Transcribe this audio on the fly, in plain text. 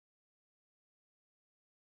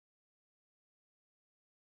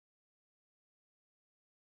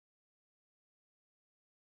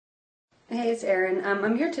Hey, it's Erin.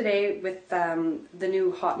 I'm here today with the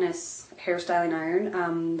new Hotness hairstyling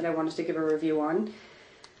iron that I wanted to give a review on.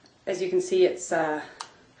 As you can see, it's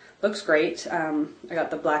looks great. I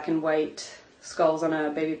got the black and white skulls on a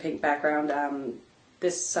baby pink background.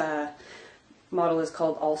 This model is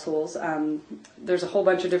called All Souls. There's a whole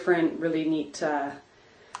bunch of different really neat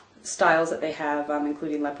styles that they have,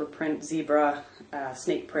 including leopard print, zebra,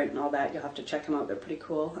 snake print, and all that. You'll have to check them out. They're pretty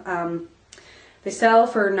cool. They sell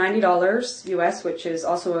for $90 US, which is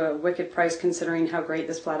also a wicked price considering how great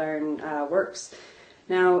this flat iron works.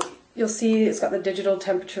 Now, you'll see it's got the digital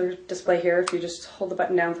temperature display here. If you just hold the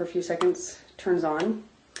button down for a few seconds, it turns on.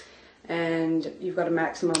 And you've got a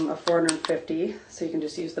maximum of 450, so you can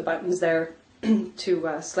just use the buttons there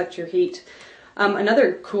to select your heat.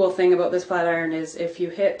 Another cool thing about this flat iron is if you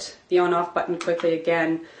hit the on-off button quickly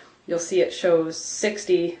again, you'll see it shows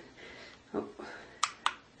 60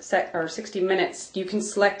 minutes. You can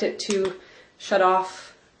select it to shut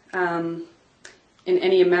off in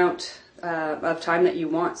any amount of time that you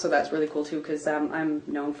want, so that's really cool too, because I'm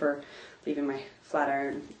known for leaving my flat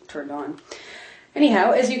iron turned on.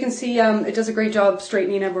 Anyhow, as you can see, it does a great job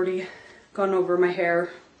straightening. I've already gone over my hair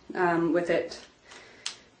with it.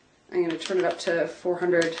 I'm going to turn it up to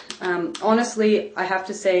 400. Honestly, I have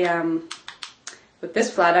to say with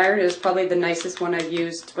this flat iron, it is probably the nicest one I've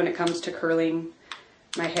used when it comes to curling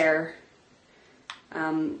my hair.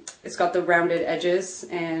 It's got the rounded edges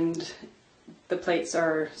and the plates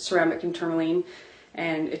are ceramic and tourmaline,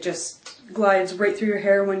 and it just glides right through your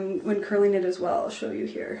hair when curling it as well. I'll show you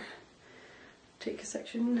here. Take a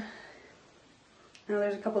section. Now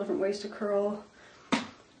there's a couple different ways to curl.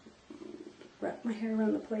 Wrap my hair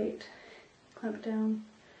around the plate, clamp it down.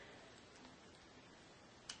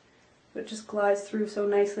 But it just glides through so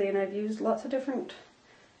nicely, and I've used lots of different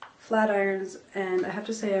flat irons, and I have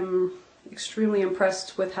to say I'm extremely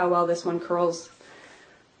impressed with how well this one curls.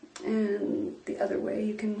 And the other way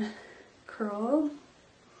you can curl.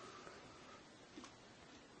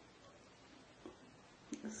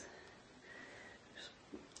 Just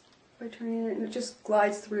by turning it, and it just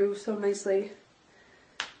glides through so nicely.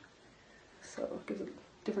 So it gives a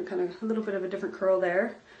different kind of, a little bit of a different curl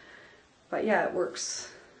there. But yeah, it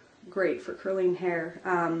works great for curling hair.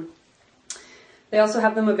 They also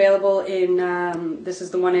have them available in, this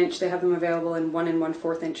is the 1 inch, they have them available in 1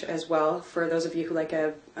 1/4 inch as well, for those of you who like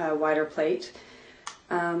a wider plate.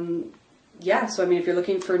 Yeah, so I mean, if you're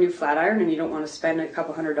looking for a new flat iron and you don't want to spend a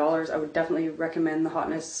couple $100s, I would definitely recommend the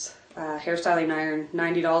Hotness hairstyling iron.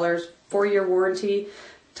 $90, 4-year warranty,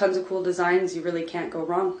 tons of cool designs, you really can't go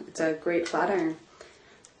wrong. It's a great flat iron.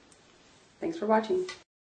 Thanks for watching.